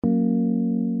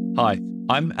Hi,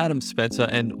 I'm Adam Spencer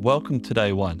and welcome to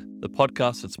Day One, the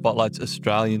podcast that spotlights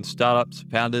Australian startups,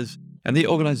 founders, and the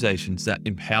organisations that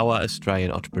empower Australian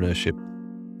entrepreneurship.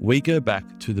 We go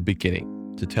back to the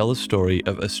beginning to tell the story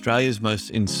of Australia's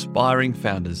most inspiring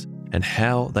founders and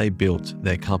how they built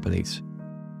their companies.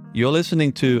 You're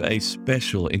listening to a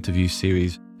special interview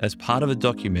series as part of a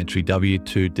documentary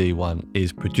W2D1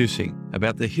 is producing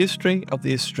about the history of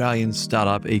the Australian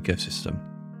startup ecosystem.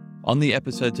 On the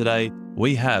episode today,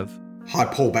 we have... Hi,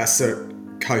 Paul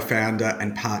Bassat, co-founder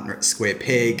and partner at Square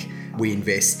Peg. We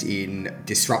invest in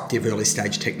disruptive early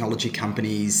stage technology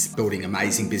companies, building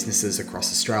amazing businesses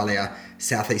across Australia,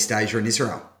 Southeast Asia and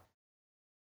Israel.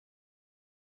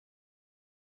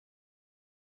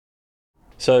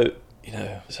 So,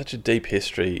 such a deep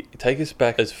history. Take us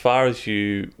back as far as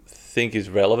you think is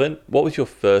relevant. What was your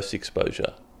first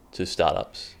exposure to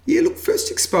startups? Yeah, look,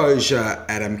 first exposure,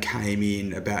 Adam, came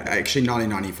in about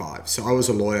 1995. So I was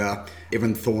a lawyer.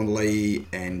 Evan Thornley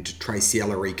and Tracy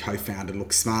Ellery co-founded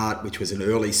Look Smart, which was an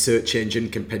early search engine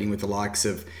competing with the likes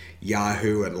of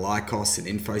Yahoo and Lycos and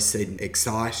Infoseed and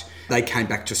Excite. They came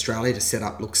back to Australia to set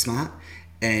up Look Smart.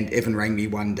 And Evan rang me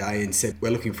one day and said,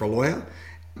 "We're looking for a lawyer."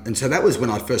 And so that was when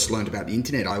I first learned about the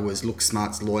internet. I was Look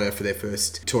Smart's lawyer for their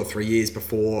first 2 or 3 years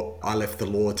before I left the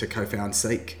law to co-found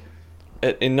Seek.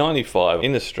 In 95,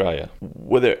 in Australia,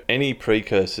 were there any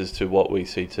precursors to what we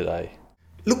see today?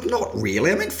 Look, not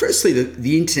really. I mean, firstly,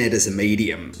 the internet as a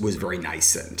medium was very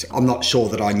nascent. I'm not sure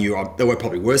that I knew, there were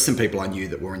probably some people I knew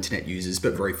that were internet users,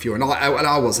 but very few. And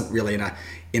I wasn't really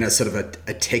in a sort of a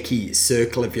techie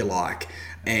circle, if you like.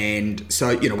 And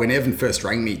so, when Evan first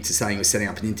rang me to say he was setting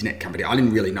up an internet company, I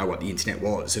didn't really know what the internet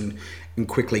was and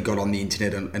quickly got on the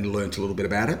internet and learned a little bit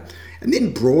about it. And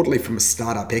then broadly from a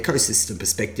startup ecosystem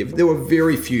perspective, there were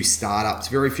very few startups,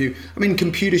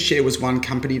 Computershare was one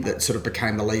company that sort of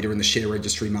became the leader in the share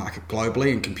registry market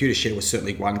globally. And Computershare was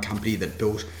certainly one company that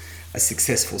built a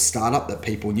successful startup that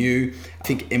people knew. I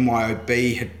think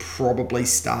MYOB had probably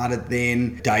started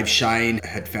then. Dave Shane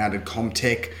had founded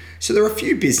Comtech. So there are a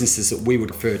few businesses that we would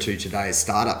refer to today as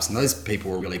startups, and those people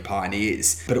were really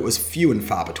pioneers, but it was few and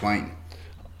far between.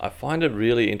 I find it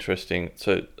really interesting.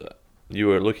 So you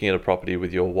were looking at a property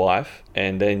with your wife,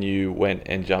 and then you went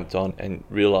and jumped on and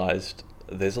realised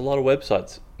there's a lot of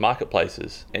websites,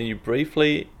 marketplaces, and you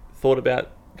briefly thought about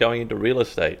going into real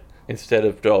estate instead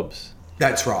of jobs.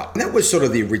 That's right. And that was sort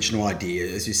of the original idea.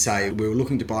 As you say, we were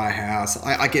looking to buy a house.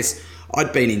 I guess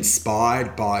I'd been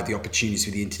inspired by the opportunities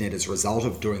with the internet as a result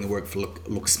of doing the work for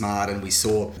Look Smart, and we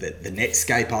saw that the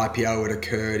Netscape IPO had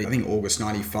occurred, I think August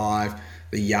 95.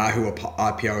 The Yahoo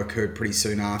IPO occurred pretty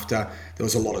soon after. There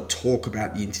was a lot of talk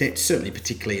about the internet, certainly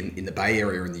particularly in the Bay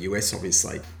Area in the US,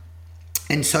 obviously.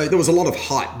 And so there was a lot of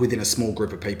hype within a small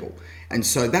group of people. And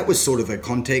so that was sort of the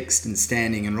context. And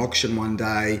standing in an auction one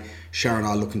day, Sharon and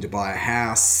I looking to buy a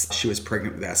house. She was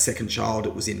pregnant with our second child.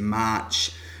 It was in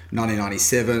March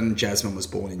 1997. Jasmine was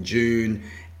born in June.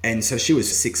 And so she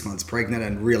was 6 months pregnant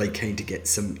and really keen to get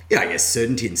some,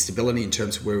 certainty and stability in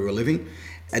terms of where we were living.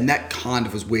 And that kind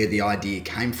of was where the idea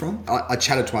came from. I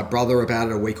chatted to my brother about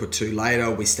it a week or two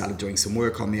later. We started doing some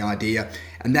work on the idea.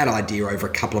 And that idea over a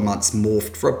couple of months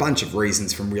morphed for a bunch of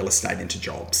reasons from real estate into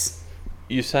jobs.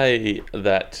 You say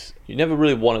that you never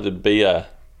really wanted to be an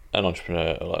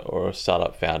entrepreneur or a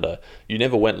startup founder. You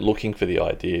never went looking for the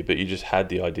idea, but you just had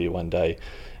the idea one day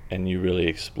and you really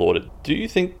explored it. Do you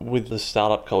think with the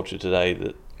startup culture today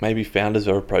that maybe founders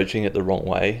are approaching it the wrong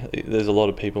way? There's a lot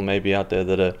of people maybe out there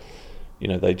that are,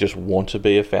 they just want to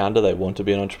be a founder, they want to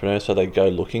be an entrepreneur, so they go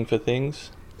looking for things?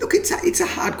 Look, it's a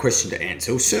hard question to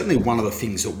answer. Certainly one of the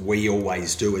things that we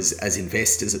always do as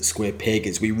investors at Square Peg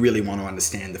is we really want to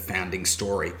understand the founding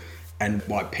story and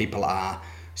why people are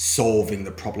solving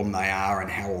the problem they are and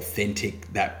how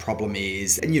authentic that problem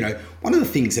is. And, one of the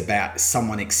things about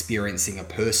someone experiencing a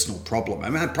personal problem,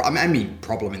 I mean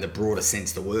problem in the broader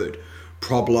sense of the word,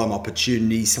 problem,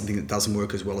 opportunity, something that doesn't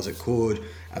work as well as it could,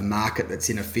 a market that's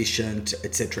inefficient,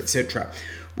 etc., etc.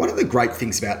 One of the great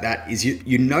things about that is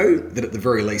you know that at the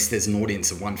very least there's an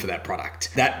audience of one for that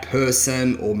product. That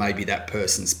person, or maybe that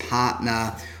person's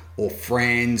partner or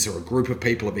friends or a group of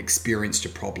people have experienced a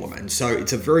problem. And so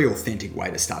it's a very authentic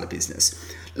way to start a business.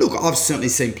 Look, I've certainly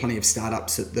seen plenty of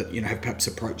startups that have perhaps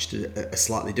approached it a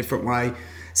slightly different way.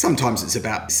 Sometimes it's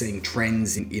about seeing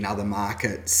trends in other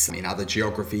markets, in other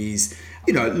geographies.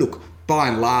 Look, by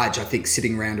and large, I think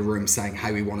sitting around a room saying,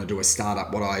 hey, we want to do a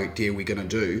startup, what idea are we going to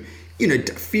do,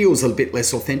 feels a bit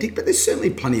less authentic, but there's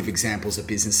certainly plenty of examples of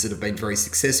businesses that have been very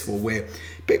successful where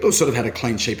people have sort of had a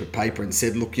clean sheet of paper and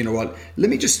said, look, you know what, let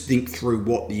me just think through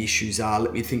what the issues are,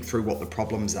 let me think through what the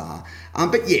problems are.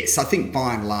 But yes, I think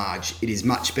by and large, it is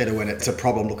much better when it's a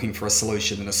problem looking for a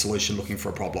solution than a solution looking for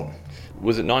a problem.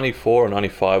 Was it 94 or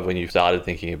 95 when you started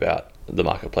thinking about the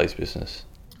marketplace business?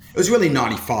 It was really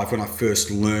 95 when I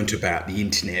first learnt about the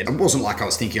internet. It wasn't like I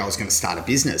was thinking I was going to start a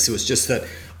business. It was just that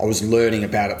I was learning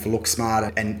about it for Look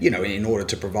Smart, and in order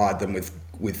to provide them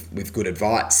with good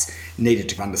advice, needed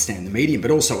to understand the medium.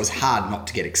 But also it was hard not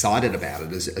to get excited about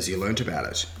it as you learnt about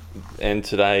it. And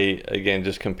today, again,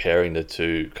 just comparing the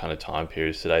two kind of time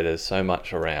periods today, there's so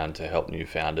much around to help new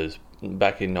founders.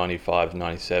 Back in 95,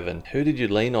 97, who did you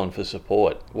lean on for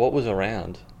support? What was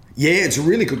around? Yeah, it's a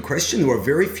really good question. There were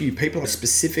very few people.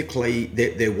 Specifically,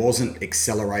 there wasn't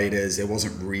accelerators. There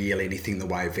wasn't really anything in the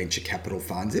way of venture capital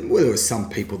funds. There were some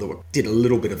people that did a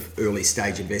little bit of early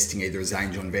stage investing, either as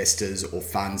angel investors or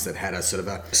funds that had a sort of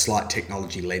a slight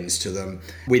technology lens to them.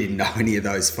 We didn't know any of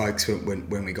those folks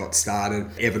when we got started.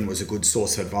 Evan was a good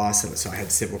source of advice, and so I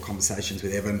had several conversations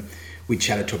with Evan. We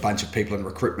chatted to a bunch of people in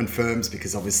recruitment firms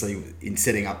because obviously in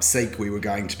setting up Seek, we were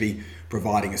going to be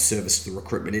providing a service to the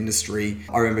recruitment industry.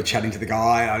 I remember chatting to the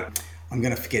guy, I'm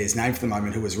going to forget his name for the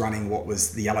moment, who was running what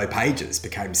was the Yellow Pages,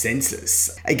 became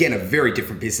Census. Again, a very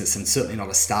different business and certainly not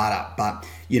a startup, but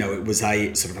it was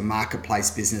a sort of a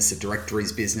marketplace business, a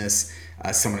directories business.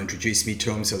 Someone introduced me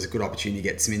to him, so it was a good opportunity to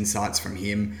get some insights from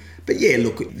him. But yeah,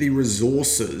 look, the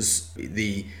resources,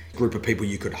 the group of people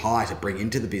you could hire to bring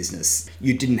into the business,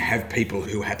 you didn't have people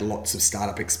who had lots of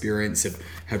startup experience,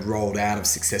 had rolled out of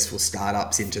successful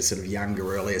startups into sort of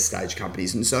younger, earlier stage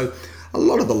companies. And so a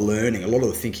lot of the learning, a lot of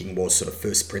the thinking was sort of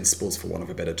first principles, for want of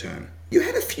a better term. You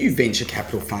had a few venture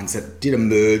capital funds that did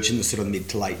emerge in the sort of mid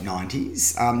to late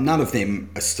 90s. None of them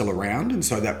are still around, and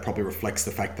so that probably reflects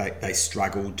the fact that they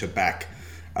struggled to back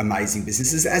amazing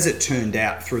businesses. As it turned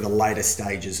out, through the later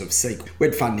stages of Seek, we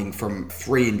had funding from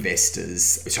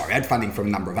I had funding from a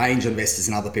number of angel investors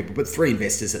and other people, but three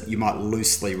investors that you might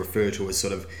loosely refer to as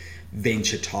sort of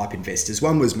venture type investors.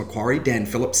 One was Macquarie, Dan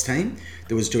Phillips' team,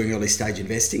 that was doing early stage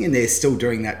investing, and they're still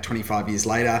doing that 25 years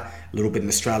later, a little bit in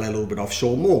Australia, a little bit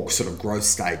offshore, more sort of growth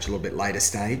stage, a little bit later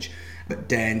stage. But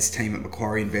Dan's team at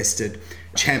Macquarie invested.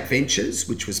 Champ Ventures,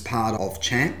 which was part of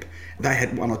Champ, they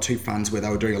had one or two funds where they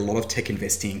were doing a lot of tech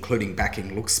investing, including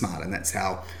backing Look Smart, and that's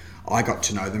how I got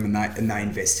to know them, and they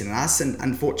invested in us. And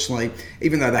unfortunately,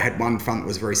 even though they had one fund that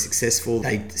was very successful,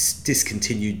 they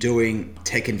discontinued doing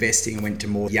tech investing and went to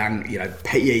more young,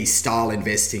 PE style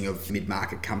investing of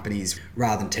mid-market companies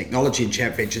rather than technology. And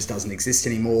Champ Ventures doesn't exist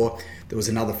anymore. There was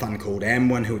another fund called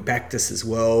Amwin who backed us as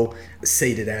well,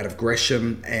 seeded out of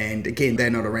Gresham, and again, they're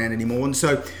not around anymore. And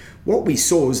so what we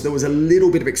saw was there was a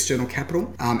little bit of external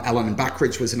capital. Allen and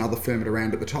Buckridge was another firm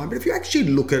around at the time. But if you actually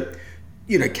look at,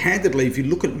 candidly, if you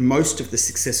look at most of the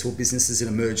successful businesses that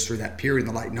emerged through that period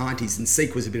in the late 90s, and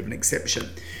Seek was a bit of an exception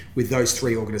with those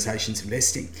three organisations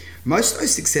investing, most of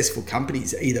those successful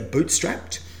companies either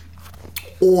bootstrapped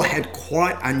or had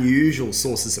quite unusual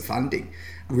sources of funding.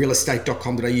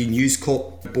 Realestate.com.au, News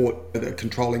Corp bought a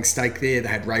controlling stake there. They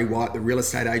had Ray White, the real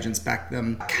estate agents, back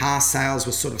them. Car sales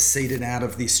was sort of seeded out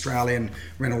of the Australian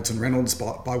Reynolds & Reynolds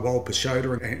by Wal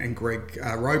Pashota and Greg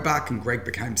Roebuck, and Greg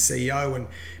became CEO and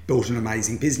built an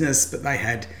amazing business. But they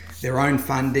had their own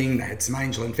funding, they had some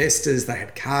angel investors, they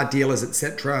had car dealers,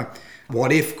 etc.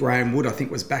 What If, Graham Wood, I think,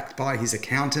 was backed by his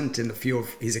accountant and a few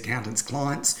of his accountant's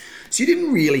clients. So you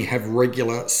didn't really have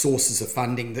regular sources of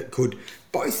funding that could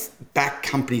both back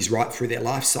companies right through their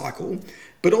life cycle,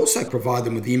 but also provide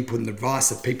them with the input and advice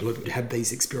of people who had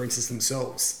these experiences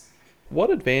themselves. What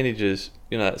advantages,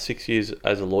 6 years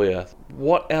as a lawyer,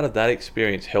 what out of that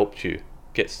experience helped you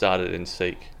get started in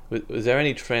Seek? Was there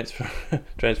any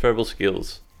transferable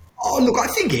skills? Oh, look, I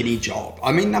think any job.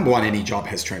 Number one, any job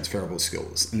has transferable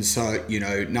skills. And so,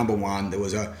 number one, there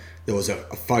was a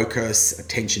focus,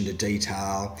 attention to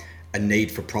detail, a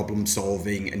need for problem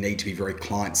solving, a need to be very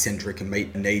client-centric and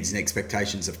meet the needs and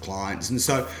expectations of clients. And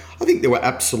so I think there were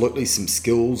absolutely some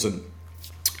skills and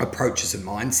approaches and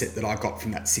mindset that I got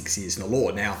from that 6 years in the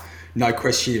law. Now, no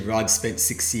question if I'd spent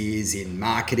 6 years in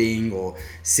marketing or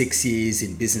 6 years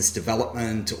in business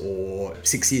development or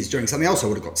 6 years doing something else, I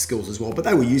would have got skills as well, but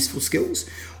they were useful skills.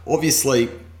 Obviously,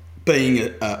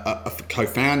 being a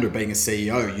co-founder, being a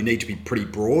CEO, you need to be pretty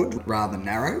broad rather than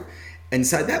narrow. And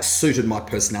so that suited my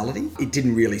personality. It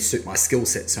didn't really suit my skill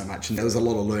set so much, and there was a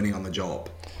lot of learning on the job.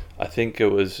 I think it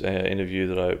was an interview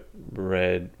that I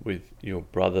read with your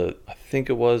brother. I think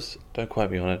it was, don't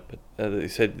quote me on it, but he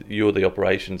said you're the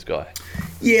operations guy.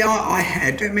 Yeah, I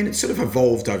had. I mean, it sort of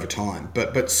evolved over time,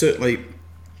 but certainly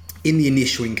in the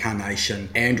initial incarnation,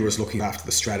 Andrew was looking after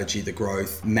the strategy, the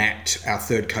growth. Matt, our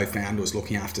third co-founder, was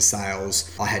looking after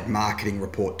sales. I had marketing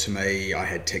report to me. I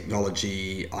had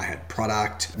technology. I had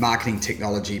product, marketing,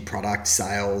 technology, product,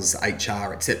 sales,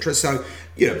 HR, etc. So,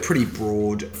 pretty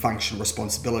broad functional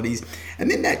responsibilities. And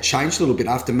then that changed a little bit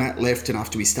after Matt left and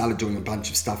after we started doing a bunch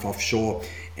of stuff offshore.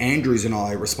 Andrew's and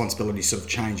I responsibility sort of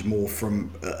changed more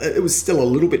from, it was still a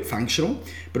little bit functional,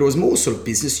 but it was more sort of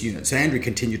business units. So Andrew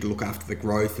continued to look after the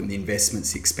growth and the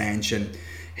investments, the expansion.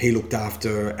 He looked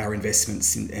after our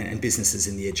investments and businesses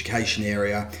in the education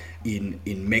area, in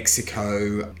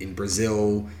Mexico, in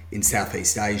Brazil, in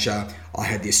Southeast Asia. I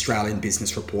had the Australian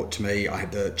business report to me. I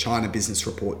had the China business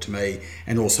report to me,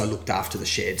 and also looked after the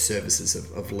shared services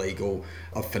of legal,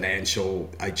 of financial,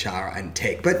 HR, and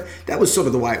tech. But that was sort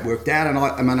of the way it worked out. And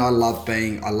I love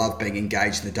being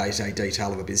engaged in the day-to-day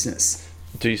detail of a business.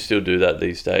 Do you still do that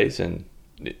these days? And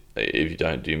if you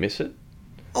don't, do you miss it?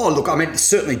 Oh, look, I mean,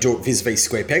 certainly do it vis-a-vis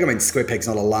Square Peg. I mean, Square Peg's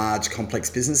not a large, complex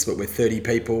business, but we're 30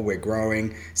 people, we're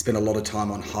growing, spend a lot of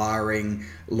time on hiring,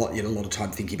 a lot of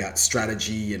time thinking about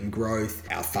strategy and growth,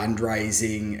 our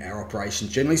fundraising, our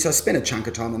operations generally. So I spend a chunk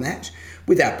of time on that.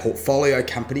 With our portfolio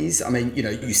companies, I mean,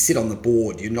 you sit on the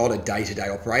board, you're not a day-to-day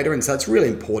operator, and so it's really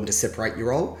important to separate your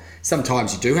role.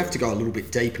 Sometimes you do have to go a little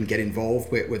bit deep and get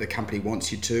involved where the company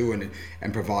wants you to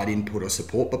and provide input or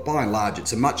support, but by and large,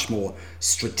 it's a much more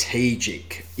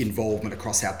strategic involvement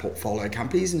across our portfolio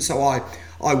companies. And so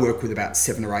I work with about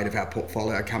 7 or 8 of our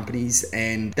portfolio companies,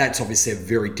 and that's obviously a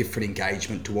very different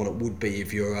engagement to what it would be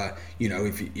if you're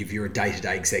a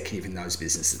day-to-day executive in those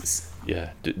businesses.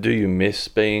 Yeah. Do you miss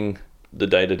being the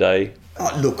day-to-day?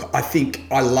 Look, I think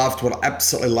I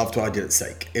absolutely loved what I did at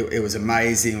Seek. It was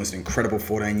amazing. It was an incredible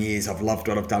 14 years. I've loved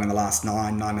what I've done in the last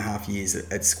 9.5 years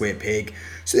at Square Peg.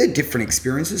 So they're different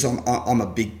experiences. I'm a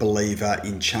big believer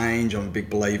in change. I'm a big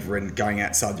believer in going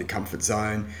outside your comfort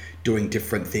zone, doing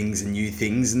different things and new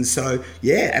things. And so,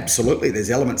 yeah, absolutely.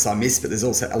 There's elements I miss, but there's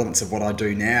also elements of what I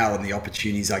do now and the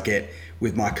opportunities I get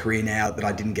with my career now that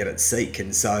I didn't get at Seek.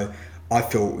 And so I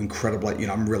feel incredibly,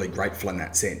 I'm really grateful in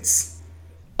that sense.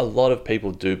 A lot of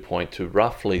people do point to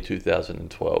roughly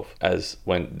 2012 as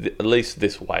when at least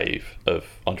this wave of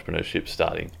entrepreneurship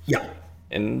starting. Yeah.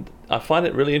 And I find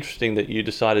it really interesting that you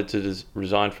decided to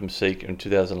resign from Seek in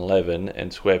 2011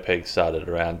 and Square Peg started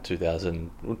around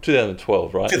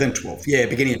 2012, right? 2012, yeah,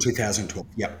 beginning of 2012,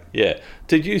 yep. Yeah.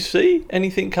 Did you see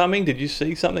anything coming? Did you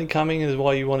see something coming as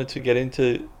why you wanted to get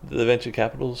into the venture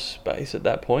capital space at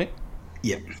that point?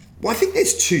 Yeah. Well, I think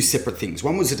there's 2 separate things.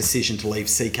 One was a decision to leave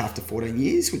Seek after 14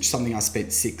 years, which is something I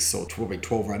spent 6 or probably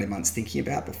 12 or 18 months thinking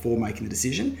about before making the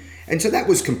decision. And so that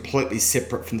was completely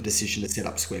separate from the decision to set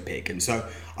up Square Peg. And so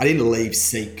I didn't leave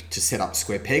Seek to set up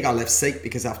Square Peg. I left Seek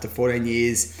because after 14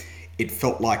 years, it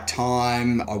felt like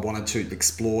time. I wanted to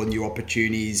explore new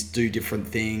opportunities, do different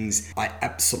things. I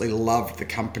absolutely loved the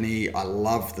company. I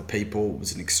loved the people. It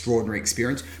was an extraordinary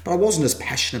experience, but I wasn't as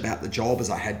passionate about the job as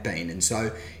I had been. And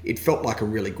so it felt like a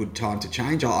really good time to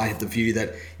change. I had the view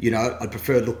that, I'd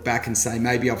prefer to look back and say,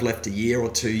 maybe I've left a year or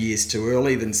 2 years too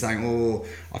early than saying,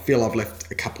 I feel I've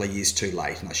left a couple of years too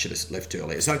late and I should have left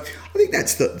earlier. So I think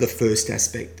that's the first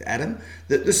aspect, Adam.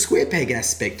 The Square Peg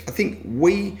aspect, I think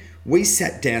we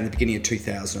sat down at the beginning of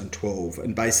 2012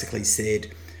 and basically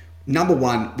said, number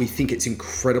one, we think it's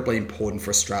incredibly important for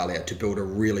Australia to build a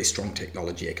really strong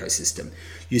technology ecosystem.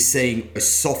 You're seeing a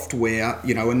software,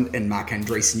 and Mark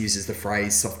Andreessen uses the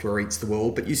phrase software eats the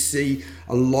world, but you see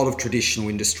a lot of traditional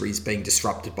industries being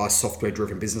disrupted by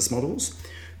software-driven business models.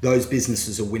 Those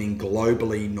businesses are winning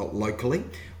globally, not locally.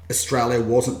 Australia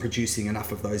wasn't producing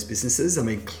enough of those businesses. I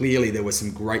mean, clearly there were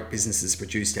some great businesses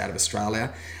produced out of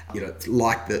Australia,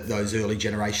 like those early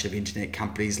generation of internet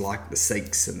companies like the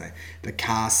Seeks and the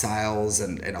car sales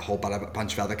and a whole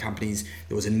bunch of other companies.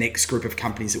 There was a next group of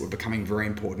companies that were becoming very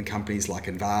important companies like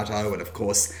Envato and, of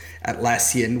course,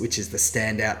 Atlassian, which is the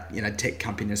standout, tech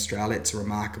company in Australia. It's a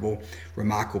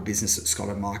remarkable business that Scott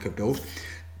and Mike have built.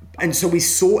 And so we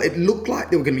saw, it looked like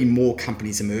there were going to be more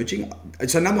companies emerging.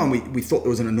 So number one, we thought there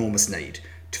was an enormous need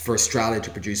for Australia to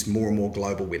produce more and more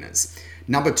global winners.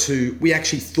 Number two, we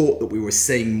actually thought that we were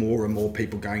seeing more and more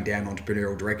people going down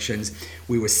entrepreneurial directions.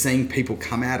 We were seeing people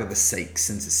come out of the Seeks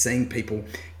and seeing people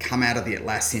come out of the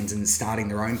Atlassians and starting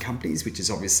their own companies, which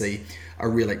is obviously a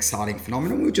really exciting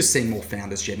phenomenon. We were just seeing more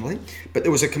founders generally, but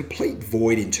there was a complete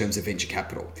void in terms of venture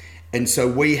capital. And so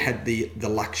we had the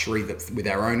luxury that with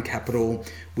our own capital,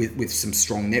 with some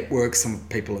strong networks, some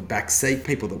people at Bassat,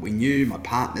 people that we knew, my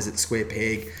partners at Square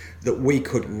Peg, that we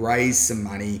could raise some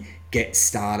money, get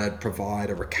started, provide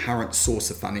a recurrent source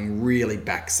of funding, really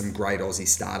back some great Aussie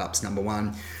startups, number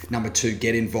one. Number two,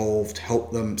 get involved,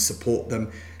 help them, support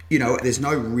them. There's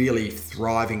no really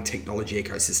thriving technology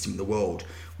ecosystem in the world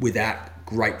without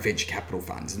great venture capital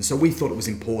funds. And so we thought it was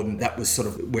important. That was sort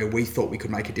of where we thought we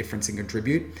could make a difference and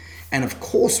contribute. And of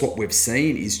course, what we've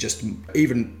seen is just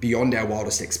even beyond our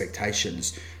wildest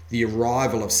expectations, the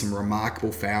arrival of some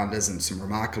remarkable founders and some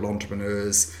remarkable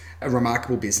entrepreneurs,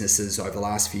 remarkable businesses over the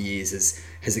last few years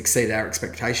has exceeded our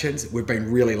expectations. We've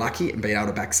been really lucky and been able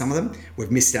to back some of them. We've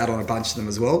missed out on a bunch of them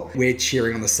as well. We're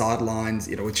cheering on the sidelines.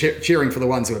 We're cheering for the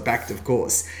ones who are backed, of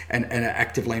course, and are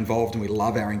actively involved, and we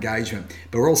love our engagement.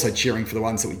 But we're also cheering for the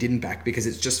ones that we didn't back, because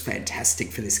it's just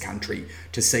fantastic for this country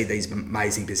to see these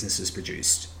amazing businesses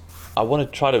produced. I want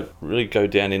to try to really go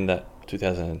down in that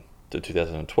 2000 to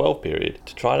 2012 period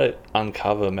to try to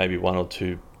uncover maybe one or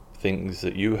two things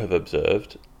that you have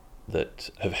observed that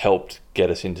have helped get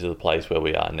us into the place where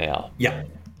we are now. Yeah.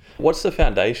 What's the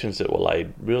foundations that were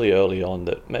laid really early on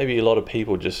that maybe a lot of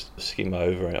people just skim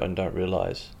over and don't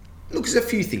realise? Look, there's a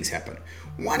few things happen.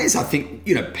 One is, I think,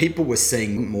 people were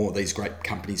seeing more of these great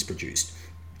companies produced.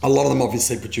 A lot of them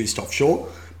obviously produced offshore,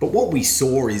 but what we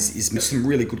saw is some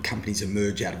really good companies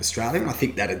emerge out of Australia, and I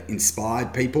think that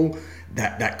inspired people,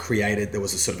 that created, there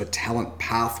was a sort of a talent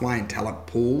pathway and talent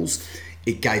pools.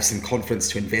 It gave some confidence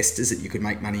to investors that you could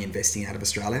make money investing out of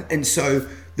Australia. And so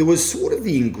there was sort of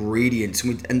the ingredients,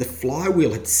 and the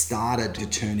flywheel had started to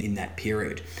turn in that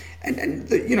period. And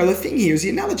the thing here is,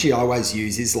 the analogy I always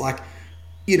use is like,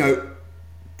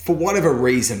 for whatever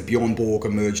reason, Bjorn Borg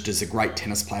emerged as a great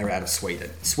tennis player out of Sweden.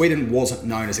 Sweden wasn't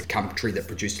known as a country that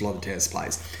produced a lot of tennis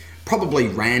players. Probably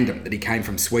random that he came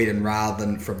from Sweden rather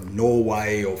than from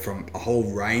Norway or from a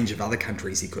whole range of other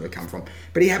countries he could have come from.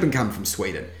 But he happened to come from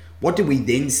Sweden. What did we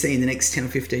then see in the next 10 or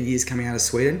 15 years coming out of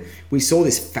Sweden? We saw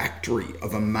this factory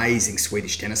of amazing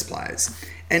Swedish tennis players.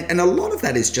 And a lot of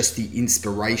that is just the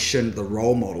inspiration, the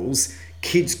role models,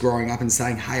 kids growing up and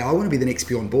saying, hey, I want to be the next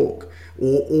Bjorn Borg.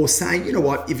 Or saying, you know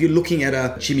what, if you're looking at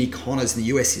a Jimmy Connors in the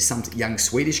US, there's some young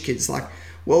Swedish kids like,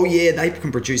 well, yeah, they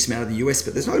can produce them out of the US,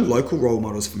 but there's no local role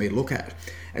models for me to look at.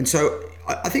 And so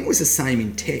I think it was the same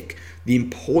in tech. The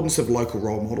importance of local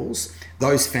role models.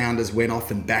 Those founders went off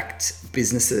and backed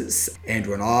businesses.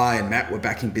 Andrew and I and Matt were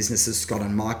backing businesses. Scott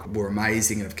and Mike were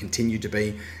amazing and have continued to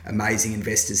be amazing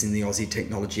investors in the Aussie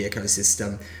technology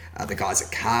ecosystem. The guys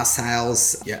at Car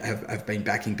Sales have been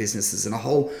backing businesses, and a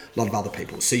whole lot of other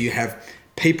people. So you have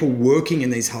people working in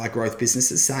these high growth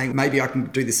businesses saying, maybe I can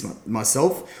do this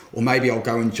myself, or maybe I'll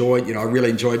go enjoy, I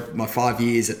really enjoyed my 5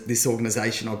 years at this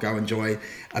organization. I'll go enjoy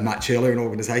a much earlier in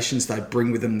organizations. They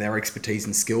bring with them their expertise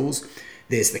and skills.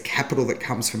 There's the capital that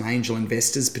comes from angel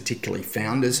investors, particularly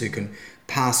founders who can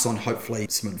pass on hopefully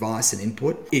some advice and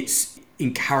input. It's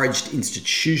encouraged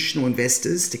institutional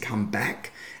investors to come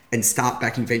back and start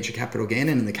backing venture capital again.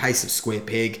 And in the case of Square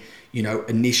Peg,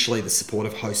 initially the support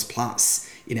of Host Plus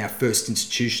in our first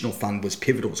institutional fund was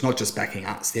pivotal. It's not just backing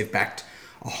us. They've backed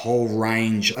a whole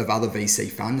range of other VC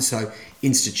funds. So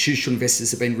institutional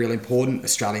investors have been really important.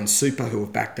 Australian Super, who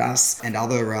have backed us, and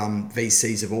other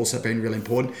VCs have also been really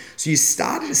important. So you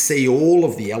started to see all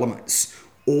of the elements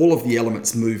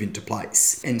move into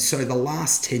place. And so the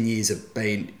last 10 years have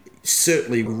been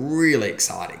certainly really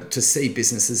exciting to see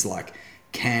businesses like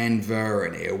Canva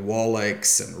and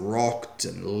Airwallex and Rocked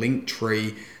and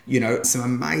Linktree, some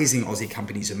amazing Aussie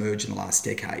companies emerge in the last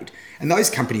decade. And those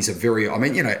companies are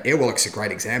Airwallex is a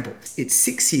great example. It's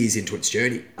 6 years into its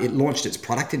journey. It launched its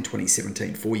product in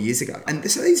 2017, 4 years ago. And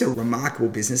so these are remarkable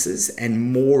businesses,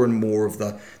 and more of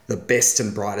the best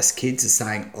and brightest kids are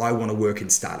saying, I want to work in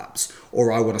startups,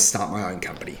 or I want to start my own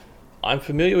company. I'm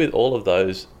familiar with all of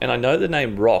those, and I know the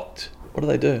name Rocked. What do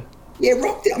they do? Yeah,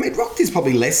 Rocked is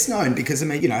probably less known because,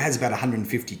 it has about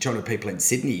 150, 200 people in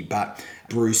Sydney, but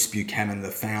Bruce Buchanan,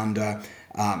 the founder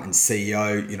and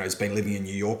CEO, has been living in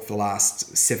New York for the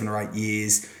last 7 or 8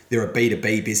 years. They're a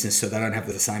B2B business, so they don't have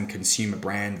the same consumer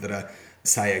brand that a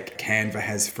Canva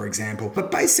has, for example. But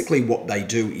basically what they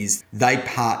do is they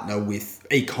partner with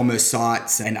e-commerce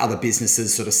sites and other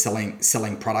businesses sort of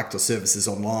selling product or services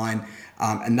online,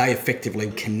 and they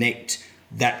effectively connect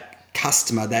that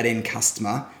end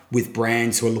customer, with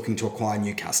brands who are looking to acquire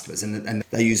new customers. And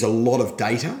they use a lot of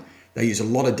data They use a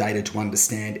lot of data to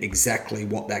understand exactly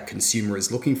what that consumer is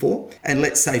looking for. And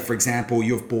let's say, for example,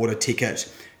 you've bought a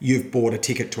ticket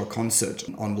to a concert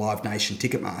on Live Nation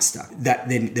Ticketmaster.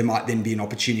 There might then be an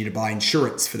opportunity to buy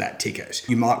insurance for that ticket.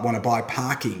 You might want to buy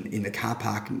parking in the car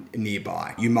park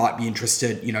nearby. You might be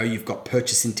interested, you've got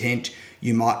purchase intent.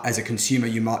 You might, as a consumer,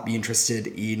 you might be interested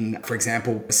in, for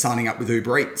example, signing up with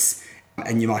Uber Eats,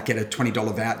 and you might get a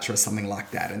 $20 voucher or something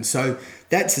like that. And so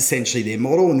that's essentially their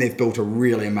model, and they've built a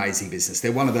really amazing business.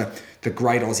 They're one of the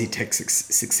great Aussie tech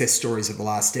success stories of the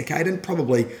last decade, and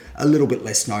probably a little bit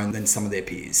less known than some of their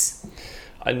peers.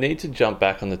 I need to jump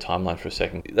back on the timeline for a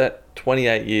second. That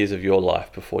 28 years of your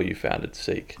life before you founded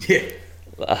Seek.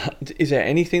 Yeah. Is there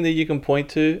anything that you can point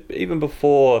to, even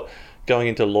before going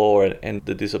into law and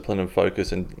the discipline and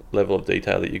focus and level of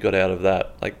detail that you got out of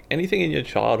that? Like anything in your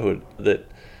childhood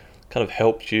that kind of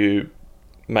helped you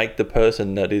make the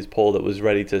person that is Paul that was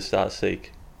ready to start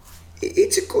Seek?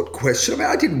 It's a good question. I mean,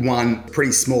 I did one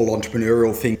pretty small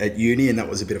entrepreneurial thing at uni, and that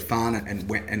was a bit of fun and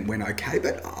went okay.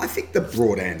 But I think the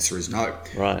broad answer is no.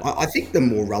 Right. I think the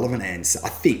more relevant answer,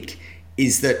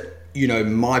 is that,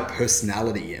 my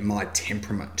personality and my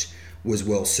temperament was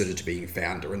well suited to being a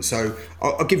founder. And so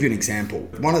I'll give you an example.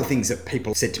 One of the things that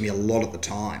people said to me a lot at the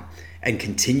time and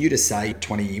continue to say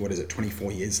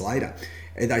 24 years later,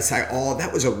 and they say,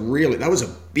 that was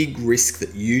a big risk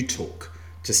that you took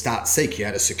to start Seek. You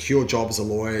had a secure job as a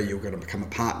lawyer. You were going to become a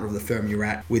partner of the firm you're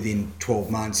at within 12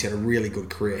 months. You had a really good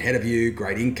career ahead of you,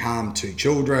 great income, 2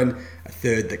 children, a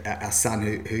third, our son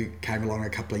who came along a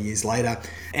couple of years later.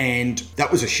 And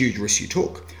that was a huge risk you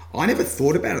took. I never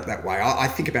thought about it that way. I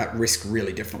think about risk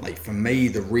really differently. For me,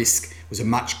 the risk was a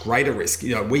much greater risk.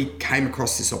 We came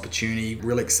across this opportunity,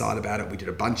 really excited about it. We did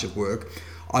a bunch of work.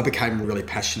 I became really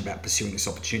passionate about pursuing this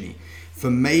opportunity. For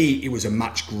me, it was a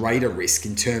much greater risk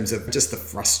in terms of just the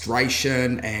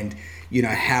frustration and,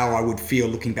 how I would feel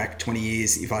looking back 20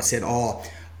 years if I said,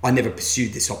 I never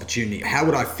pursued this opportunity. How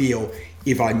would I feel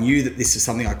if I knew that this is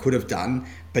something I could have done,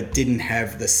 but didn't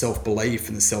have the self-belief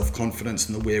and the self-confidence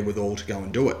and the wherewithal to go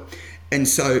and do it? And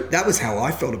so that was how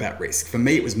I felt about risk. For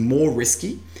me, it was more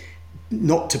risky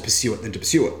not to pursue it than to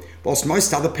pursue it. Whilst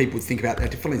most other people would think about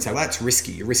that differently and say, well, that's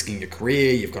risky. You're risking your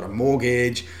career. You've got a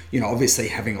mortgage. Obviously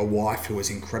having a wife who was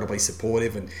incredibly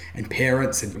supportive and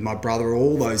parents and my brother,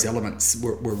 all those elements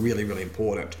were really, really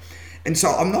important. And so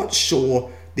I'm not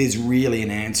sure there's really an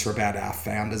answer about our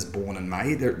founders born and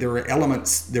made. There are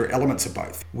elements of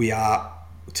both.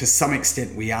 To some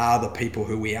extent, we are the people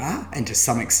who we are, and to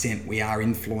some extent, we are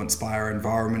influenced by our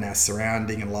environment, our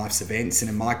surrounding and life's events. And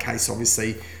in my case,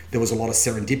 obviously, there was a lot of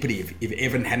serendipity. If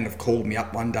Evan hadn't have called me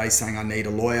up one day saying I need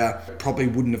a lawyer, I probably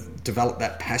wouldn't have developed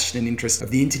that passion and interest of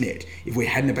the internet. If we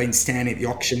hadn't have been standing at the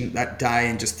auction that day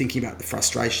and just thinking about the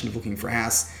frustration of looking for a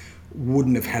house,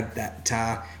 wouldn't have had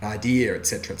that idea,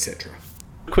 etc., etc.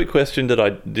 Quick question that I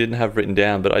didn't have written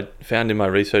down, but I found in my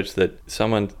research that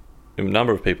a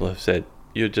number of people have said,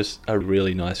 you're just a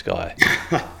really nice guy.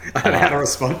 I don't know how to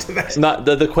respond to that. No,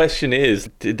 the question is,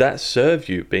 did that serve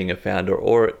you being a founder,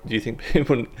 or do you think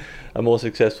people are more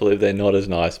successful if they're not as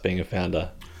nice being a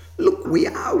founder? Look, we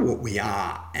are what we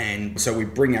are. And so we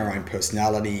bring our own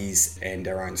personalities and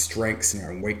our own strengths and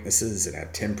our own weaknesses and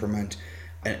our temperament,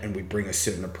 and we bring a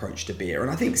certain approach to bear. And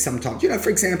I think sometimes, for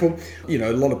example,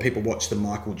 a lot of people watch the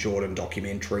Michael Jordan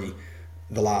documentary,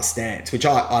 The Last Dance, which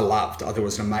I loved. I thought it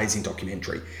was an amazing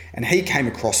documentary. And he came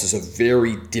across as a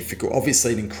very difficult,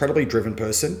 obviously an incredibly driven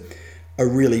person, a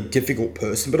really difficult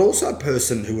person, but also a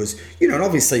person who was, and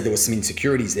obviously there were some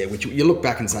insecurities there, which you look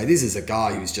back and say, this is a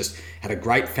guy who's just had a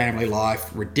great family life,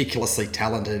 ridiculously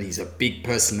talented, he's a big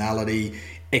personality,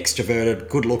 extroverted,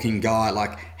 good-looking guy.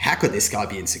 Like, how could this guy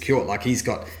be insecure? Like, he's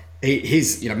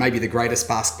maybe the greatest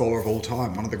basketballer of all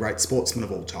time, one of the great sportsmen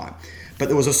of all time. But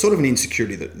there was a sort of an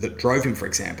insecurity that drove him, for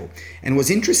example. And it was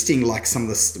interesting, like some of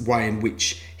the way in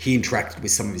which he interacted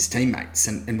with some of his teammates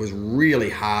and was really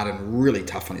hard and really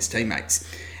tough on his teammates.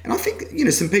 And I think,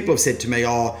 some people have said to me,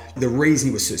 the reason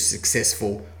he was so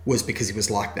successful was because he was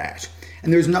like that.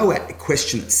 And there's no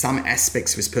question that some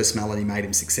aspects of his personality made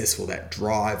him successful, that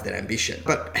drive, that ambition.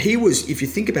 But he was, if you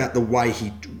think about the way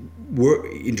he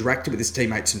interacted with his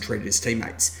teammates and treated his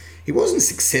teammates, he wasn't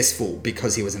successful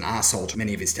because he was an arsehole to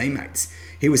many of his teammates.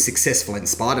 He was successful in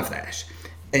spite of that.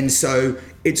 And so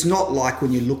it's not like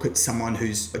when you look at someone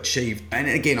who's achieved, and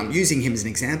again, I'm using him as an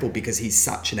example because he's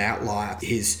such an outlier.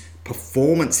 His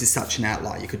performance is such an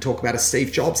outlier. You could talk about a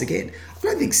Steve Jobs again. I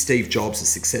don't think Steve Jobs is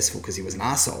successful because he was an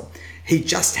arsehole. He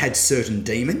just had certain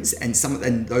demons, and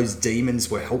those demons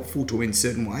were helpful to him in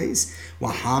certain ways, were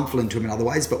harmful to him in other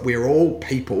ways. But we're all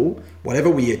people. Whatever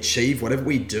we achieve, whatever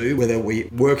we do, whether we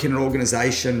work in an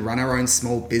organization, run our own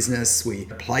small business, we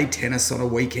play tennis on a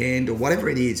weekend, or whatever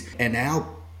it is, and our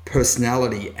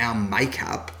personality, our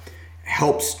makeup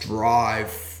helps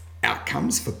drive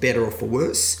outcomes for better or for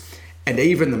worse. And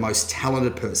even the most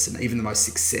talented person, even the most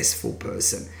successful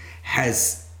person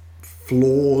has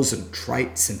flaws and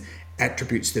traits and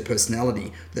attributes to their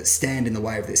personality that stand in the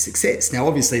way of their success. Now,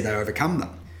 obviously, they overcome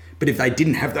them. But if they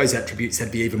didn't have those attributes,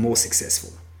 they'd be even more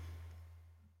successful.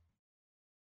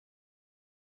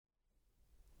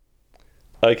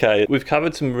 Okay, we've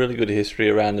covered some really good history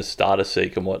around the starter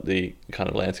seek and what the kind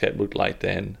of landscape looked like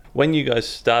then. When you guys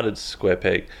started Square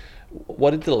Peg,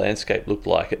 what did the landscape look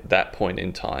like at that point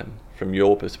in time from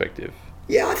your perspective?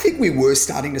 Yeah, I think we were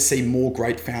starting to see more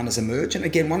great founders emerge. And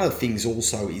again, one of the things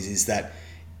also is that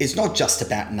it's not just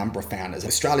about number of founders.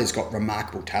 Australia's got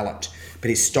remarkable talent, but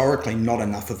historically not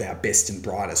enough of our best and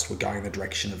brightest were going in the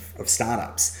direction of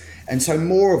startups. And so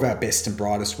more of our best and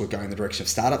brightest were going in the direction of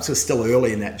startups. We're still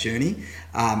early in that journey,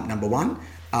 number one.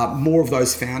 More of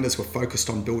those founders were focused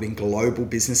on building global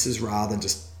businesses rather than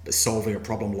just solving a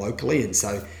problem locally. And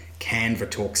so Canva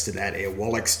talks to that,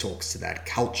 Airwallex talks to that,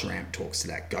 Culture Amp talks to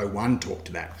that, Go1 talk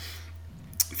to that.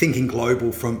 Thinking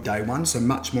global from day one, so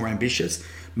much more ambitious,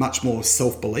 much more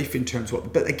self-belief in terms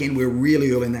of but again, we're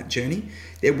really early in that journey.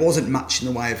 There wasn't much in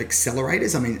the way of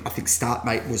accelerators. I mean, I think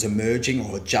StartMate was emerging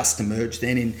or just emerged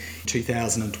then in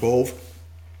 2012.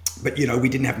 But, we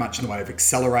didn't have much in the way of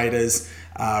accelerators.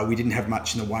 We didn't have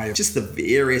much in the way of just the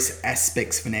various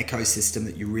aspects of an ecosystem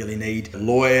that you really need.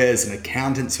 Lawyers and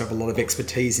accountants who have a lot of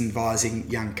expertise in advising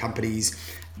young companies,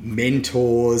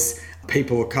 mentors,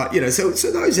 people, so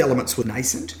those elements were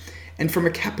nascent. And from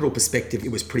a capital perspective,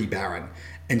 it was pretty barren.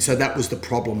 And so that was the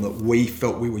problem that we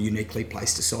felt we were uniquely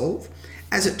placed to solve.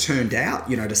 As it turned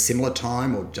out, at a similar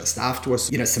time or just after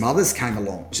us, some others came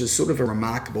along, which is sort of a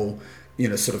remarkable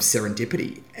sort of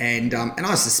serendipity. And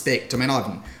I suspect, I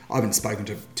haven't spoken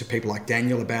to people like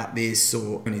Daniel about this,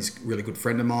 and he's a really good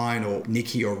friend of mine, or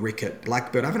Nikki or Rick at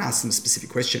Blackbird. I haven't asked them a specific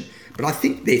question, but I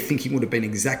think their thinking would have been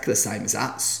exactly the same as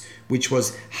us, which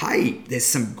was, hey, there's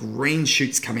some green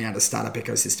shoots coming out of the startup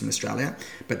ecosystem in Australia,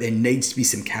 but there needs to be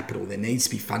some capital. There needs to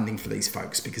be funding for these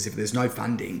folks, because if there's no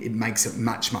funding, it makes it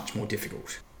much, much more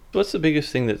difficult. What's the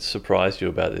biggest thing that surprised you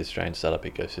about the Australian startup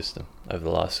ecosystem over the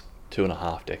last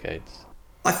 2.5 decades?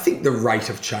 I think the rate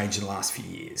of change in the last few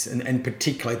years, and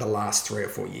particularly the last 3 or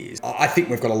 4 years, I think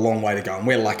we've got a long way to go. And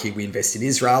we're lucky we invest in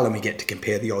Israel and we get to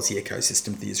compare the Aussie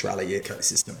ecosystem to the Israeli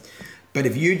ecosystem. But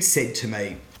if you'd said to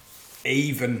me,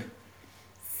 even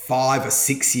 5 or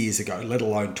 6 years ago, let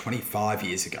alone 25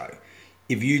 years ago,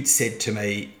 if you'd said to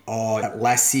me,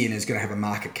 Atlassian is going to have a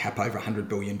market cap over $100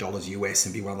 billion US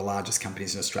and be one of the largest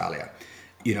companies in Australia,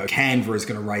 Canva is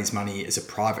going to raise money as a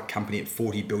private company at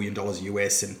 $40 billion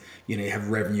US and, have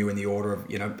revenue in the order of,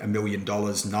 $1 million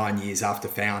 9 years after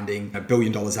founding, $1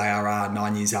 billion ARR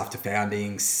 9 years after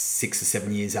founding, 6 or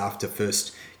 7 years after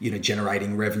first,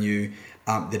 generating revenue,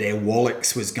 that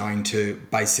Airwallex was going to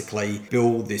basically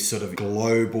build this sort of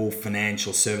global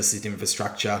financial services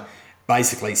infrastructure,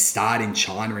 basically start in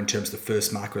China in terms of the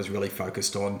first market was really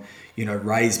focused on,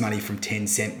 raise money from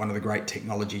Tencent, one of the great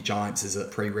technology giants, as a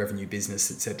pre-revenue business,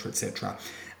 et cetera,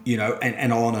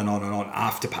 and on and on and on.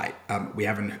 Afterpay, we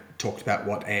haven't talked about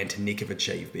what Ant and Nick have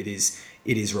achieved. It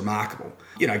is remarkable.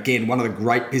 Again, one of the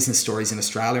great business stories in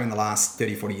Australia in the last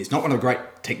 30, 40 years, not one of the great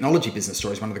technology business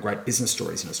stories, one of the great business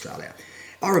stories in Australia.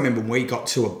 I remember when we got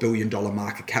to $1 billion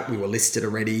market cap, we were listed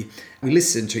already. We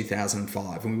listed in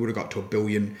 2005 and we would have got to $1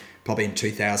 billion probably in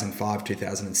 2005,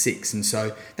 2006. And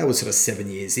so that was sort of 8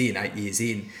 years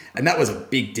in. And that was a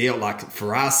big deal, like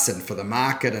for us and for the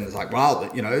market. And it's like, wow,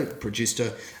 produced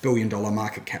 $1 billion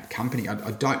market cap company.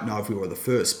 I don't know if we were the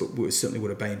first, but we certainly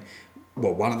would have been,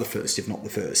 one of the first, if not the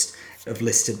first, of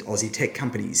listed Aussie tech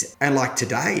companies. And like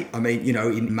today,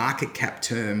 in market cap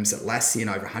terms,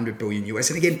 Atlassian over 100 billion US.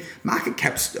 And again, market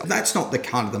caps, that's not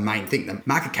the main thing. The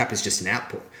market cap is just an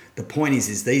output. The point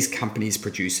is these companies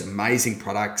produce amazing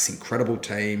products, incredible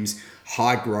teams,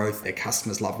 high growth. Their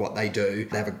customers love what they do.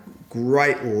 They have a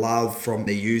great love from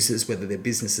their users, whether they're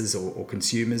businesses or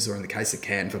consumers, or in the case of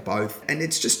Canva, both. And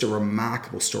it's just a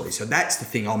remarkable story. So that's the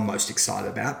thing I'm most excited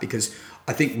about, because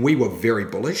I think we were very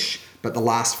bullish, but the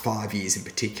last 5 years in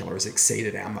particular has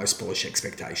exceeded our most bullish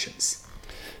expectations.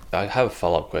 I have a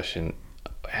follow-up question.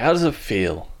 How does it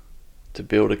feel to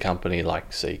build a company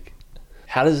like Seek?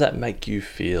 How does that make you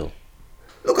feel?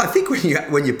 Look, I think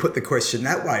when you put the question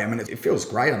that way, I mean, it feels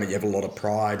great. I mean, you have a lot of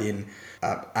pride in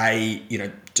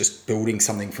just building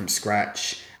something from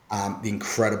scratch. The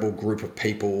incredible group of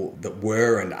people that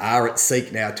were and are at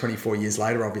Seek now, 24 years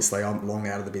later. Obviously, I'm long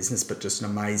out of the business, but just an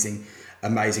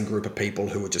amazing group of people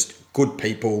who were just good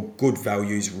people, good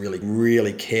values, really,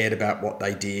 really cared about what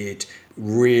they did.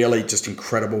 Really just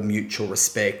incredible mutual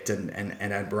respect and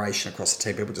admiration across the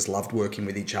team. People just loved working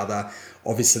with each other.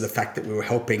 Obviously, the fact that we were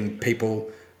helping people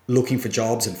looking for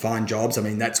jobs and find jobs. I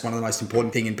mean, that's one of the most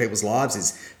important things in people's lives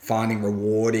is finding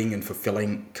rewarding and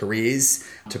fulfilling careers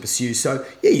to pursue. So,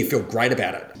 yeah, you feel great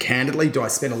about it. Candidly, do I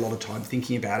spend a lot of time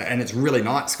thinking about it? And it's really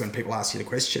nice when people ask you the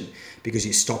question because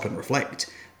you stop and reflect.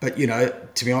 But,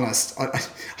 to be honest,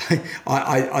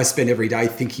 I spend every day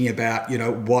thinking about,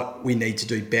 what we need to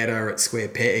do better at Square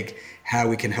Peg, how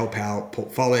we can help our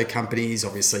portfolio companies.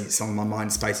 Obviously, some of my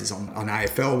mind space is on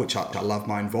AFL, which I love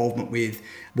my involvement with.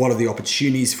 What are the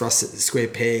opportunities for us at Square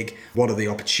Peg? What are the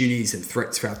opportunities and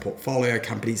threats for our portfolio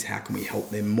companies? How can we help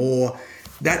them more?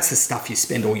 That's the stuff you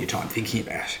spend all your time thinking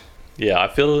about. Yeah, I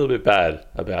feel a little bit bad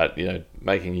about,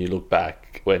 making you look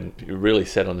back when you're really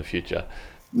set on the future.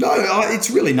 No, it's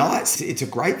really nice. It's a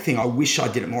great thing. I wish I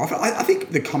did it more often. I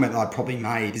think the comment that I probably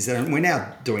made is that we're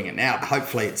now doing it now.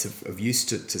 Hopefully it's of use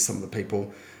to some of the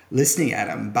people listening at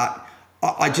them. But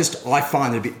I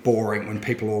find it a bit boring when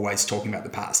people are always talking about the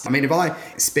past. I mean, if I'm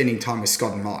spending time with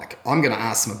Scott and Mike, I'm going to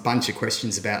ask them a bunch of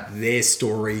questions about their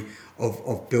story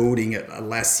of building at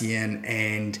Atlassian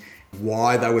and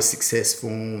why they were successful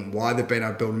and why they've been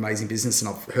able to build an amazing business. And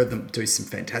I've heard them do some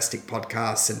fantastic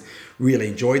podcasts and really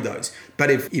enjoyed those. But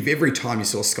if every time you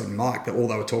saw Scott and Mike, that all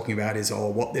they were talking about is,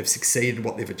 what they've succeeded,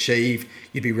 what they've achieved,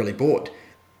 you'd be really bored.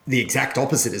 The exact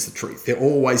opposite is the truth. They're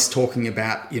always talking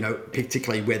about,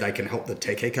 particularly where they can help the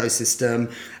tech ecosystem,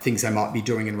 things they might be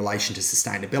doing in relation to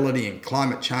sustainability and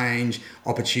climate change,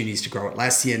 opportunities to grow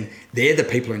Atlassian. They're the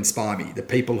people who inspire me, the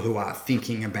people who are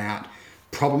thinking about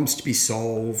problems to be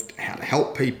solved, how to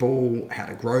help people, how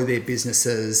to grow their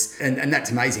businesses. And that's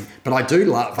amazing. But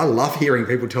I love hearing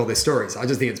people tell their stories. I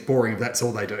just think it's boring if that's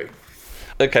all they do.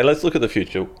 Okay, let's look at the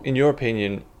future. In your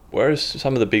opinion, where are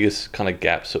some of the biggest kind of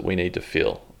gaps that we need to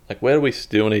fill? Like, where do we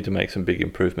still need to make some big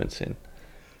improvements in?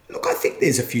 Look, I think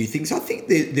there's a few things. I think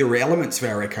there are elements of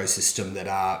our ecosystem that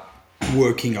are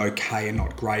working okay and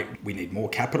not great. We need more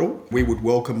capital. We would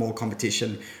welcome more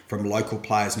competition from local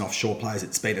players and offshore players.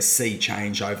 It's been a sea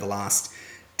change over the last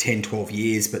 10, 12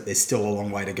 years, but there's still a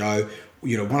long way to go.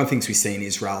 One of the things we see in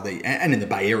Israel and in the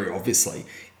Bay Area, obviously,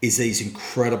 is these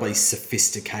incredibly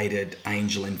sophisticated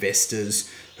angel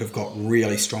investors who've got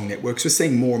really strong networks. We're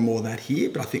seeing more and more of that here,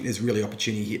 but I think there's really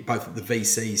opportunity here, both at the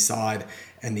VC side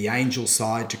and the angel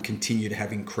side, to continue to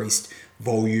have increased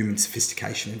volume and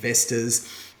sophistication investors.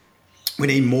 We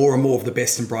need more and more of the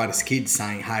best and brightest kids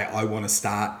saying, hey, I want to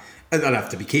start. They don't have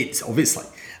to be kids, obviously,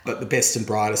 but the best and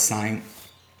brightest saying,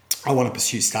 I want to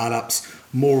pursue startups.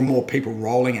 More and more people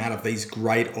rolling out of these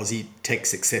great Aussie tech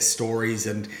success stories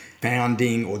and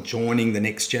founding or joining the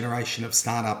next generation of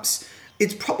startups.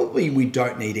 It's probably, we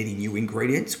don't need any new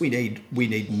ingredients. We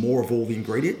need more of all the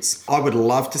ingredients. I would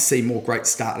love to see more great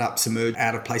startups emerge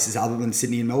out of places other than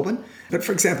Sydney and Melbourne. But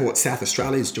for example, what South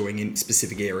Australia is doing in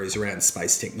specific areas around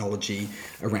space technology,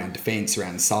 around defence,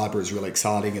 around cyber is really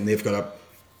exciting. And they've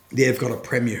got a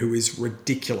premier who is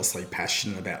ridiculously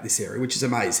passionate about this area, which is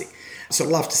amazing. So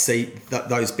I'd love to see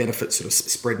those benefits sort of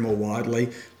spread more widely.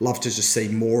 Love to just see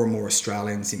more and more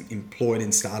Australians employed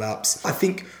in startups. I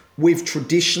think we've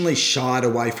traditionally shied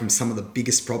away from some of the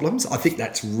biggest problems. I think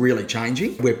that's really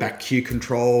changing. We're back Q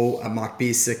Control, Mike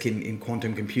Biersick in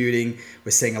quantum computing.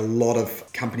 We're seeing a lot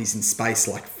of companies in space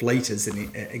like Fleet as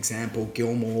an example,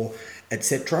 Gilmore,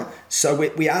 etc. So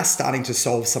we are starting to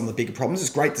solve some of the bigger problems. It's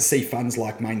great to see funds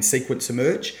like Main Sequence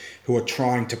emerge, who are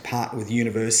trying to partner with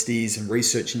universities and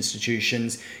research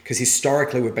institutions, because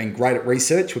historically we've been great at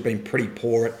research. We've been pretty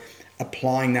poor at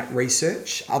applying that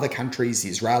research. Other countries, the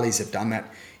Israelis, have done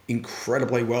that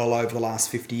incredibly well over the last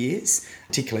 50 years,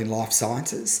 particularly in life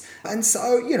sciences. And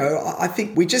so, I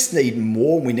think we just need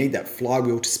more. We need that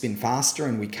flywheel to spin faster,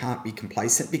 and we can't be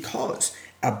complacent, because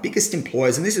our biggest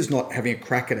employers, and this is not having a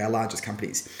crack at our largest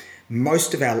companies,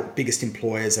 most of our biggest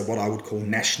employers are what I would call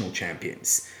national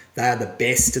champions. They are the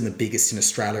best and the biggest in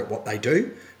Australia at what they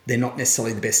do. They're not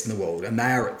necessarily the best in the world, and they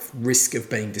are at risk of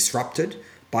being disrupted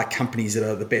by companies that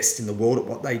are the best in the world at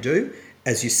what they do,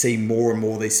 as you see more and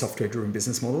more of these software-driven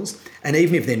business models. And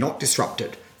even if they're not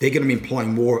disrupted, they're going to be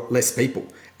employing less people.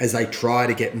 as they try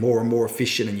to get more and more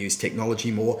efficient and use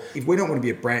technology more. If we don't want to be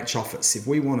a branch office, if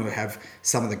we want to have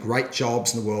some of the great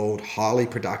jobs in the world, highly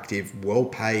productive,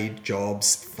 well-paid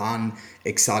jobs, fun,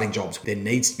 exciting jobs, there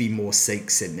needs to be more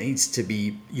Seeks, there needs to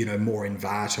be, more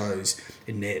Envatos,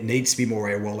 and there needs to be more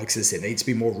Air Wallexes, there needs to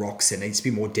be more Rocks, there needs to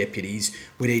be more deputies.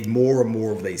 We need more and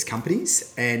more of these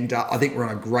companies, and I think we're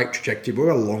on a great trajectory. We've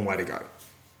got a long way to go.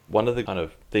 One of the kind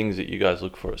of things that you guys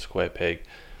look for at Square Peg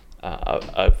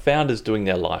are founders doing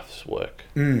their life's work.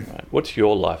 Right? What's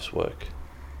your life's work?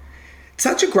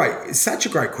 Such a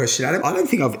great question, Adam. I don't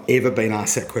think I've ever been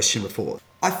asked that question before.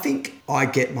 I think I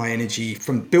get my energy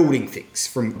from building things,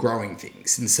 from growing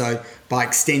things. And so by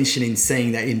extension, in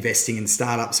seeing that investing in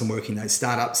startups and working those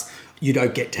startups, you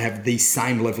don't get to have the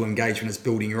same level of engagement as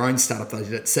building your own startup that I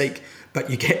did at Seek, but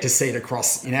you get to see it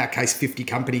across, in our case, 50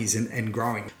 companies and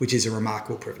growing, which is a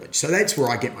remarkable privilege. So that's where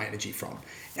I get my energy from.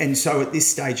 And so at this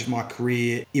stage of my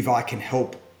career, if I can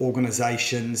help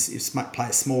organisations, play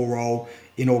a small role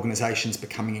in organisations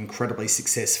becoming incredibly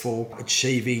successful,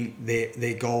 achieving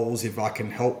their goals, if I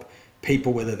can help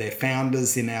people, whether they're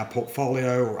founders in our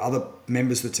portfolio or other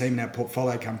members of the team in our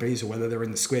portfolio companies, or whether they're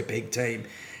in the Square Peg team,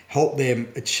 help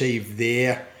them achieve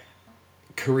their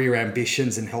career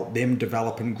ambitions and help them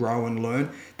develop and grow and learn.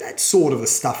 That's sort of the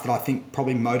stuff that I think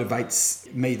probably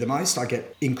motivates me the most. I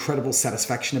get incredible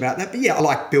satisfaction about that. But yeah, I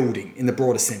like building in the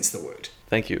broader sense of the word.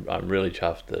 Thank you. I'm really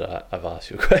chuffed that I've asked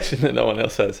you a question that no one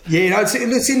else has. Yeah,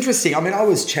 it's interesting. I mean, I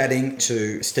was chatting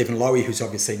to Stephen Lowy, who's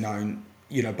obviously known,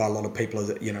 by a lot of people as,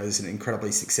 as an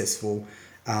incredibly successful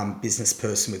business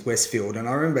person with Westfield. And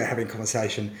I remember having a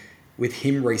conversation with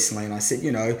him recently, and I said,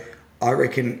 I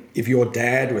reckon if your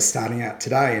dad was starting out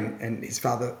today, and his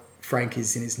father, Frank,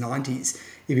 is in his 90s,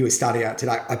 if he was starting out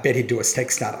today, I bet he'd do a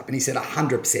tech startup. And he said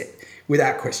 100%,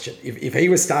 without question. If he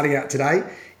was starting out today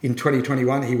in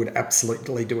 2021, he would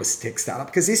absolutely do a tech startup,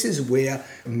 because this is where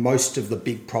most of the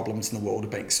big problems in the world are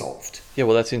being solved. Yeah,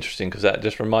 well, that's interesting, because that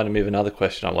just reminded me of another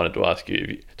question I wanted to ask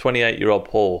you. 28-year-old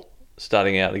Paul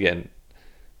starting out again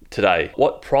today,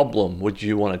 what problem would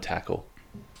you want to tackle?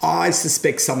 I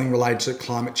suspect something related to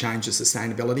climate change and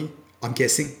sustainability, I'm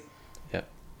guessing. Yeah,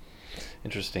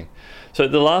 interesting. So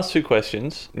the last two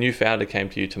questions, new founder came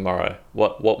to you tomorrow.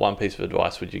 What one piece of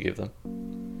advice would you give them?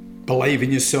 Believe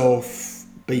in yourself,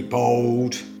 be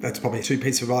bold. That's probably two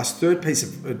pieces of advice. Third piece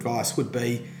of advice would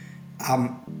be,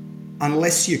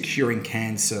 unless you're curing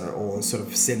cancer or sort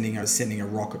of sending a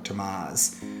rocket to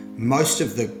Mars, most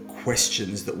of the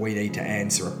questions that we need to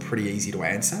answer are pretty easy to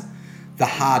answer. The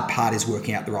hard part is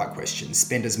working out the right questions.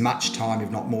 Spend as much time,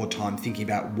 if not more time, thinking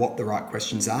about what the right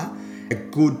questions are. A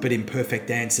good but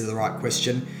imperfect answer to the right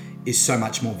question is so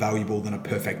much more valuable than a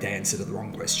perfect answer to the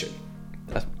wrong question.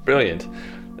 That's brilliant.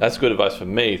 That's good advice for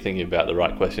me, thinking about the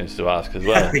right questions to ask as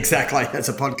well. Exactly. That's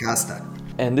a podcaster.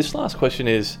 And this last question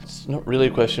it's not really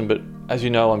a question, but as you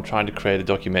know, I'm trying to create a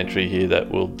documentary here that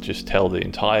will just tell the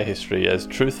entire history as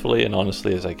truthfully and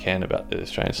honestly as I can about the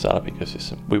Australian startup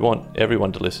ecosystem. We want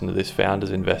everyone to listen to this: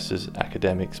 founders, investors,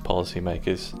 academics,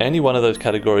 policymakers. Any one of those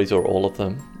categories or all of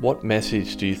them, what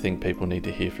message do you think people need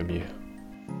to hear from you?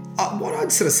 What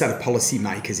I'd sort of say to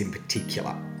policymakers in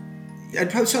particular, I'd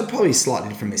probably slightly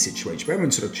different message to each, but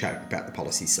everyone sort of chat about the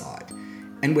policy side.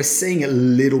 And we're seeing a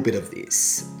little bit of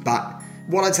this, but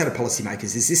what I'd say to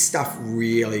policymakers is this stuff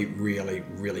really, really,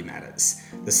 really matters.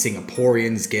 The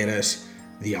Singaporeans get it,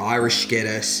 the Irish get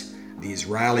it, the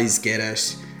Israelis get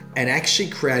it, and actually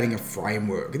creating a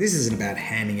framework. This isn't about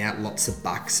handing out lots of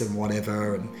bucks and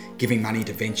whatever and giving money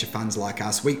to venture funds like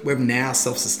us. We're now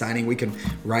self-sustaining. We can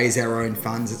raise our own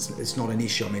funds. It's not an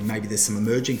issue. I mean, maybe there's some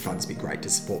emerging funds be great to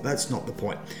support. That's not the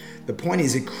point. The point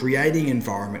is creating an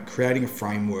environment, creating a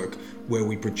framework where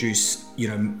we produce,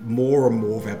 more and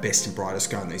more of our best and brightest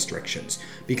go in these directions.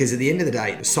 Because at the end of the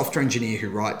day, the software engineer who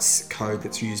writes code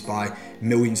that's used by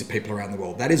millions of people around the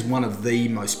world, that is one of the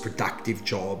most productive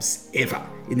jobs ever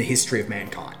in the history of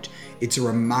mankind. It's a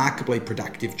remarkably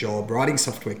productive job, writing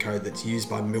software code that's used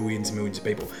by millions and millions of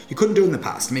people. You couldn't do it in the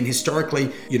past. I mean,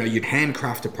 historically, you'd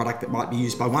handcraft a product that might be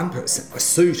used by one person, a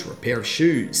suit or a pair of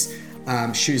shoes,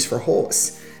 shoes for a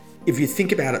horse. If you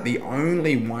think about it, the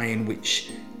only way in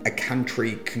which a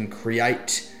country can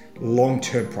create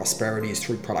long-term prosperity is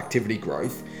through productivity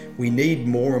growth. We need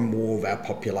more and more of our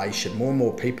population, more and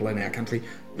more people in our country,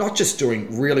 not just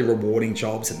doing really rewarding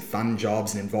jobs and fun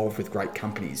jobs and involved with great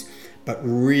companies, but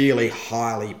really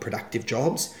highly productive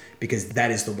jobs, because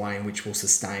that is the way in which we'll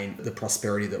sustain the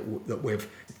prosperity that we've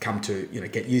come to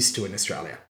get used to in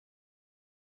Australia.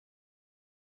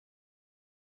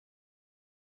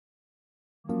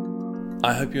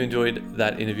 I hope you enjoyed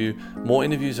that interview. More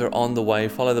interviews are on the way.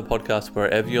 Follow the podcast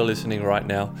wherever you're listening right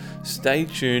now. Stay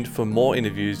tuned for more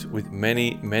interviews with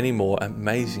many, many more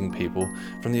amazing people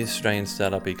from the Australian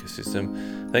startup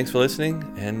ecosystem. Thanks for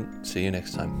listening and see you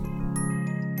next time.